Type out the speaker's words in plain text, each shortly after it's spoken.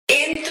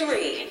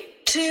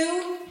2,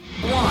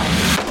 1.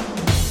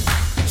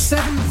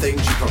 7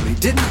 things you probably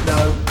didn't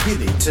know you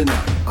need to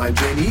know. I'm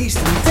Jamie East,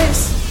 and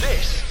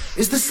this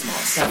is the Smart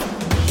 7.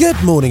 Good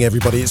morning,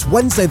 everybody. It's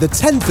Wednesday, the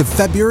 10th of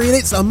February, and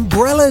it's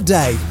Umbrella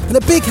Day. And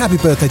a big happy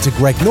birthday to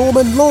Greg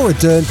Norman, Laura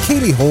Dern,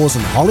 Keely Hawes,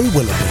 and Holly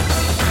Willoughby.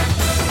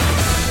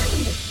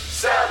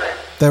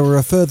 There were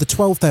a further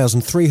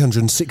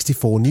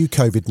 12,364 new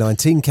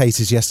COVID-19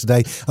 cases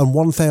yesterday and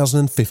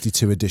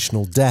 1,052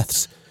 additional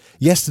deaths.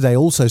 Yesterday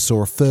also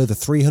saw a further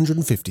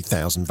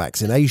 350,000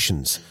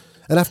 vaccinations.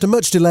 And after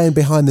much delay and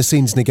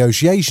behind-the-scenes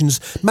negotiations,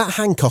 Matt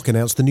Hancock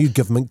announced the new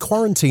government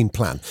quarantine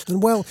plan.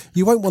 And, well,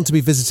 you won't want to be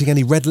visiting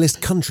any red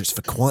list countries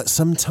for quite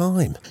some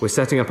time. We're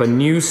setting up a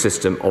new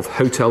system of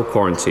hotel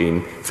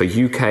quarantine for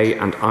UK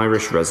and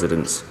Irish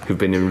residents who've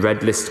been in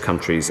red list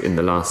countries in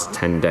the last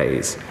 10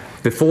 days.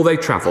 Before they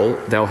travel,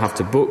 they'll have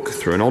to book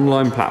through an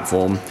online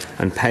platform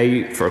and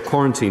pay for a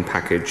quarantine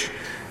package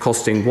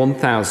costing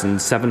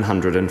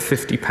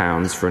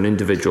 £1,750 for an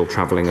individual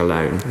travelling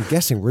alone. I'm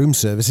guessing room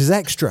service is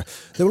extra.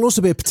 There will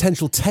also be a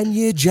potential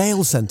 10-year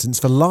jail sentence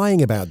for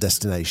lying about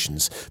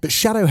destinations. But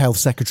Shadow Health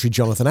Secretary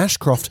Jonathan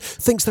Ashcroft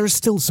thinks there are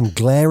still some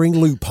glaring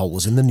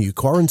loopholes in the new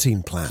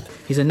quarantine plan.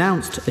 He's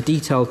announced a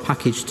detailed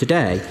package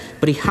today,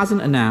 but he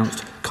hasn't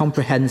announced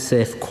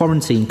comprehensive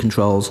quarantine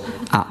controls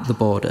at the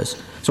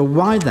borders. So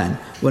why then,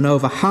 when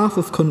over half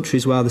of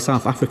countries where the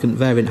South African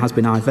variant has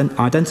been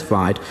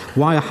identified,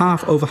 why are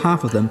over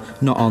half of them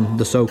not on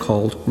the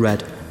so-called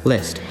red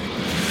list?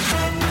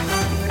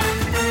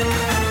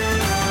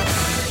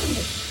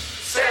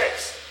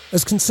 6.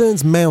 As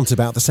concerns mount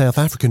about the South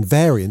African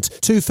variant,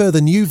 2 further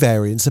new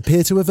variants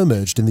appear to have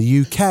emerged in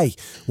the UK,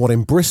 one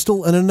in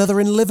Bristol and another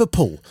in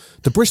Liverpool.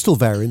 The Bristol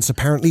variant's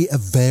apparently a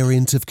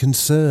variant of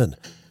concern.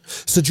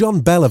 Sir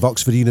John Bell of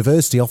Oxford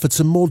University offered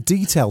some more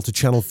detail to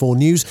Channel 4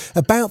 News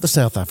about the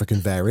South African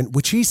variant,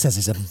 which he says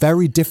is a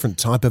very different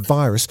type of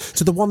virus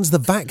to the ones the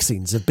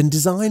vaccines have been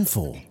designed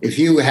for. If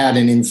you had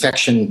an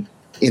infection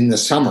in the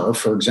summer,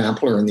 for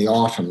example, or in the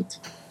autumn,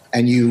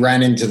 and you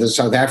ran into the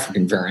South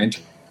African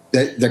variant,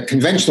 the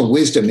conventional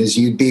wisdom is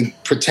you'd be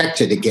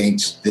protected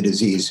against the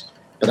disease.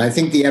 But I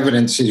think the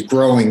evidence is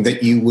growing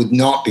that you would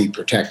not be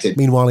protected.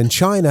 Meanwhile, in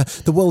China,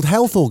 the World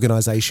Health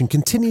Organization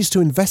continues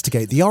to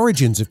investigate the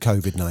origins of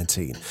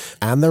COVID-19,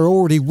 and they're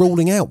already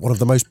ruling out one of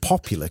the most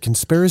popular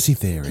conspiracy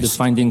theories. The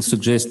findings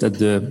suggest that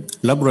the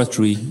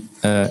laboratory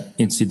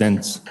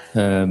incident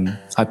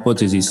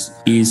hypothesis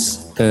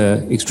is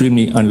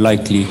extremely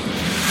unlikely.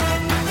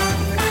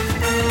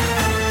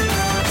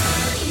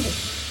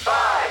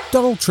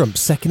 Donald Trump's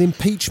second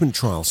impeachment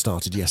trial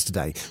started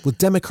yesterday, with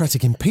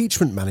Democratic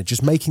impeachment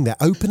managers making their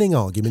opening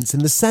arguments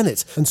in the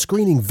Senate and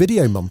screening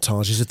video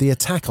montages of the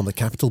attack on the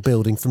Capitol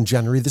building from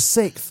January the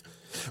 6th.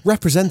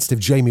 Representative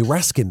Jamie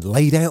Raskin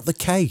laid out the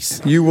case.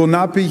 You will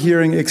not be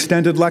hearing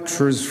extended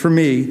lectures from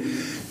me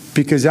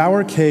because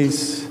our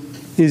case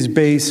is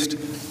based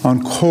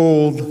on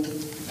cold,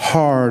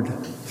 hard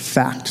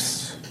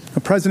facts.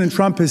 President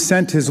Trump has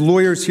sent his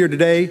lawyers here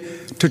today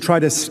to try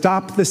to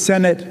stop the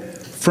Senate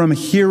from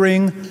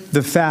hearing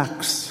the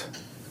facts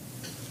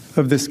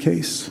of this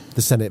case.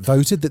 The Senate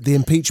voted that the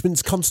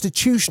impeachment's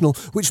constitutional,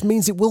 which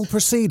means it will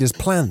proceed as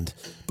planned.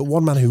 But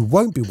one man who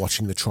won't be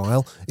watching the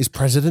trial is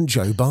President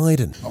Joe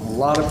Biden. A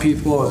lot of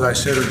people, as I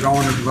said, a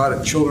lot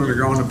of children are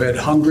going to bed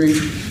hungry.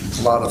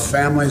 A lot of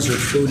families are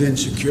food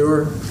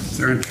insecure.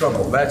 They're in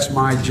trouble. That's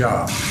my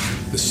job.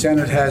 The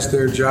Senate has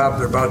their job.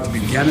 They're about to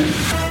begin it.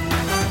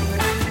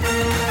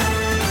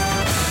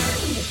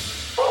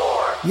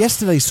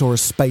 Yesterday saw a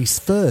space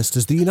first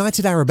as the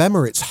United Arab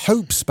Emirates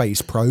HOPE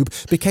space probe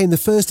became the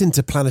first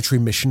interplanetary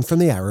mission from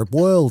the Arab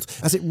world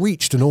as it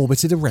reached and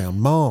orbited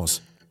around Mars.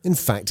 In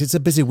fact, it's a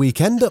busy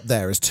weekend up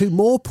there as 2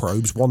 more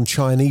probes, one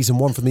Chinese and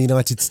one from the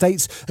United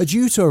States, are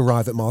due to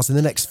arrive at Mars in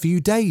the next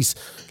few days.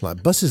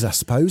 Like buses, I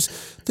suppose.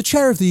 The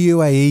chair of the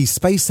UAE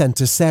Space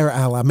Centre, Sarah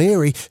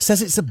Al-Amiri,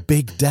 says it's a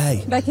big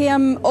day. Becky,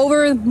 I'm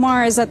over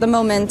Mars at the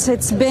moment.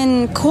 It's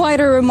been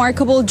quite a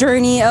remarkable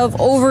journey of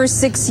over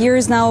 6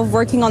 years now of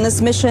working on this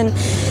mission.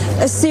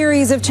 A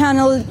series of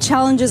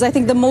challenges. I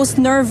think the most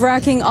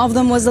nerve-wracking of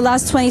them was the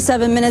last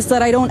 27 minutes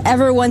that I don't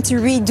ever want to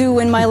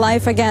redo in my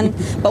life again.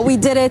 But we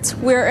did it.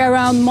 We're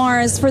around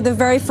Mars for the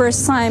very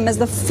first time as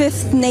the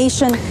 5th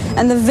nation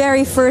and the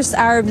very first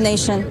Arab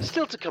nation.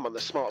 Still to come on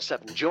the Smart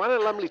 7, Joanna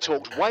Lumley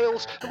talked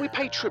Wales and we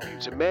pay tribute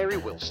to Mary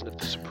Wilson of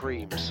the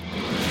Supremes.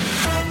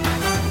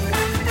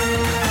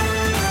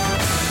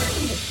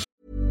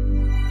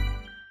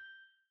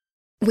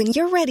 When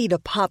you're ready to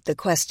pop the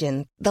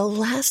question, the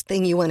last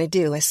thing you want to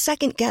do is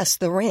second-guess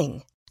the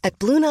ring. At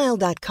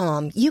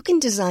BlueNile.com, you can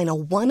design a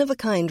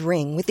one-of-a-kind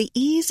ring with the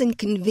ease and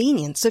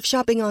convenience of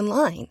shopping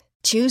online.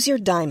 Choose your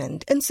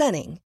diamond and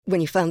setting.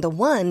 When you find the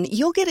one,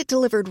 you'll get it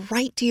delivered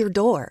right to your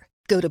door.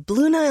 Go to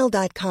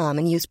BlueNile.com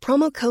and use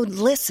promo code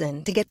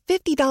LISTEN to get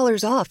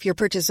 $50 off your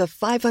purchase of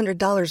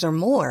 $500 or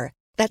more.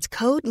 That's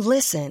code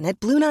LISTEN at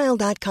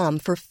BlueNile.com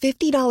for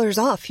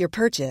 $50 off your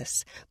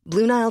purchase.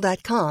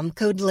 BlueNile.com,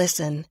 code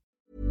LISTEN.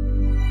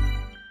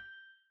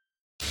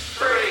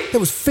 3, There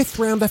was fifth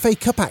round FA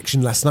Cup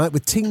action last night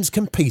with teams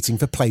competing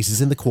for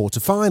places in the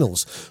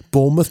quarter-finals.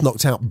 Bournemouth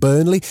knocked out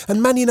Burnley and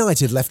Man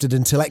United left it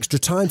until extra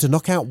time to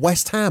knock out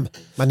West Ham.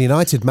 Man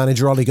United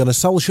manager Ole Gunnar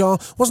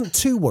Solskjaer wasn't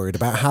too worried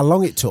about how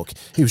long it took.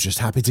 He was just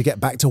happy to get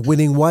back to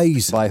winning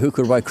ways. By hook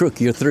or by crook,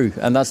 you're through,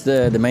 and that's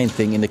the main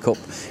thing in the cup.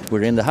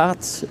 We're in the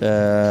hat.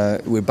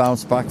 We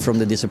bounced back from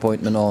the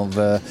disappointment of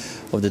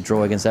the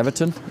draw against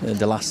Everton.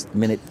 The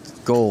last-minute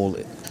goal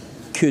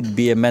could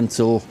be a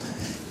mental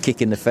kick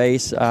in the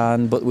face,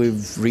 but we've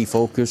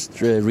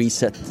refocused,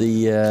 reset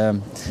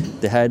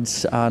the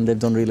heads, and they've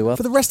done really well.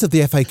 For the rest of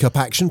the FA Cup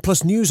action,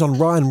 plus news on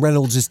Ryan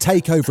Reynolds'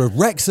 takeover of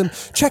Wrexham,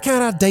 check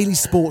out our daily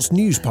sports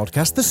news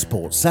podcast, The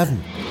Sports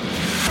 7.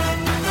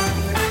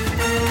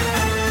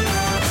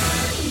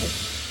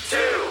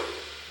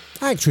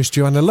 Actress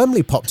Joanna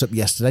Lumley popped up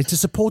yesterday to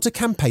support a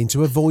campaign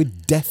to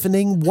avoid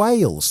deafening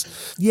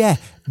whales. Yeah,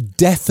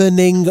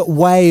 deafening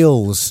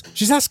whales.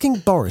 She's asking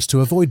Boris to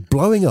avoid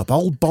blowing up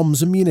old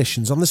bombs and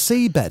munitions on the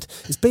seabed.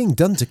 It's being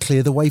done to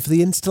clear the way for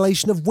the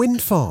installation of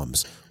wind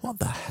farms. What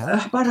the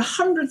hell? About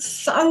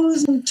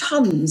 100,000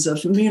 tons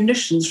of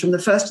munitions from the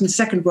First and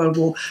Second World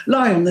War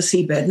lie on the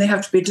seabed and they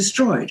have to be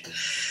destroyed.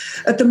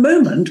 At the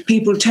moment,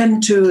 people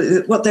tend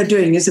to, what they're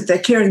doing is that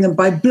they're clearing them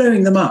by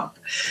blowing them up,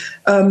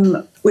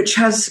 which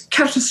has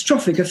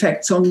catastrophic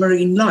effects on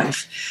marine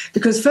life.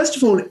 Because first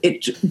of all,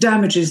 it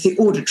damages the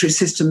auditory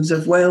systems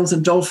of whales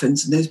and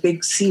dolphins and those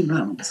big sea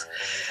mammals.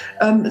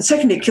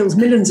 Secondly, it kills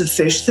millions of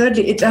fish.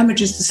 Thirdly, it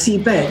damages the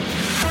seabed.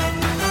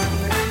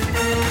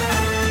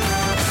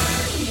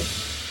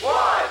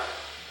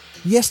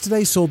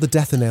 Yesterday saw the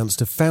death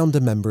announced of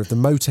founder member of the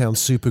Motown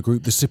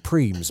supergroup The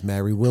Supremes,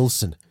 Mary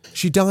Wilson.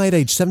 She died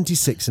aged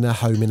 76 in her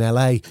home in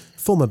LA.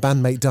 Former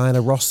bandmate Diana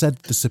Ross said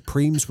the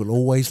Supremes will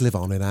always live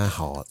on in our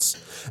hearts.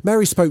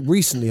 Mary spoke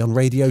recently on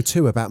Radio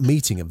 2 about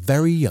meeting a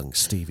very young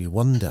Stevie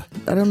Wonder.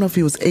 I don't know if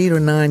he was 8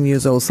 or 9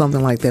 years old,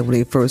 something like that, when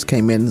he first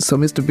came in. So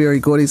Mr. Barry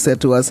Gordy said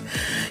to us,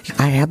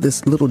 I have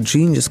this little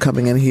genius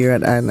coming in here,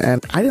 and I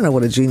didn't know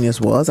what a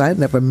genius was. I had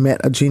never met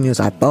a genius,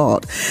 I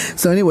thought.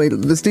 So anyway,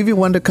 the Stevie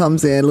Wonder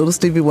comes in, little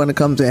Stevie Wonder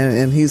comes in,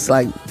 and he's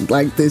like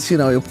this,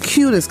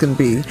 cute as can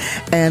be.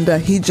 And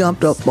he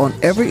jumped up on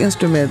every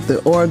instrument,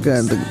 the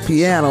organ, the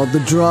piano, the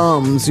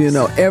drums,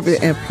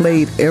 and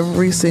played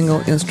every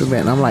single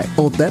instrument. And I'm like,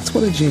 oh, that's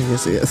what a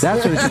genius is.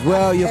 That's what it is.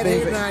 Well, your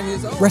favorite.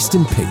 Rest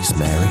in peace,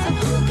 Mary.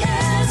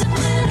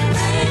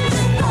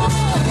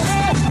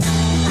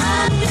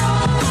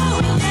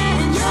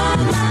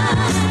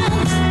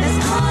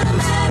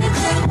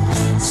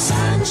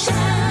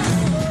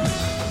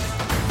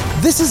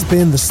 This has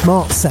been The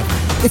Smart 7.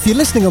 If you're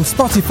listening on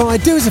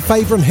Spotify, do us a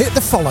favour and hit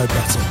the follow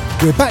button.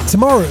 We're back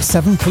tomorrow at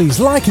 7. Please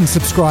like and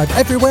subscribe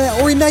everywhere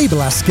or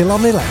enable our skill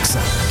on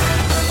Alexa.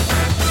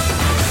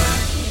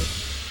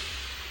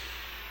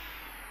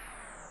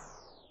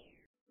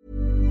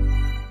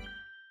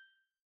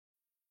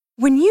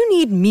 When you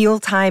need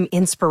mealtime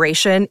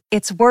inspiration,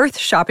 it's worth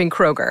shopping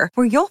Kroger,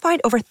 where you'll find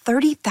over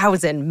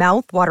 30,000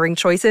 mouth-watering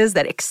choices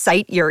that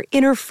excite your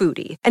inner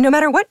foodie. And no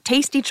matter what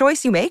tasty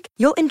choice you make,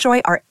 you'll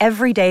enjoy our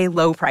everyday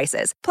low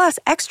prices, plus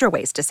extra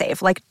ways to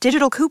save, like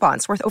digital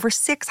coupons worth over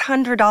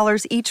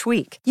 $600 each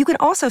week. You can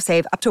also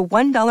save up to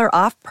 $1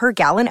 off per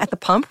gallon at the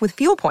pump with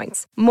fuel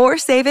points. More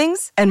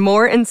savings and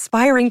more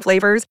inspiring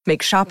flavors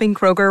make shopping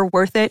Kroger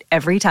worth it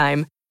every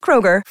time.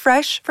 Kroger,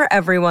 fresh for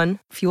everyone.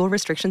 Fuel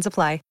restrictions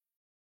apply.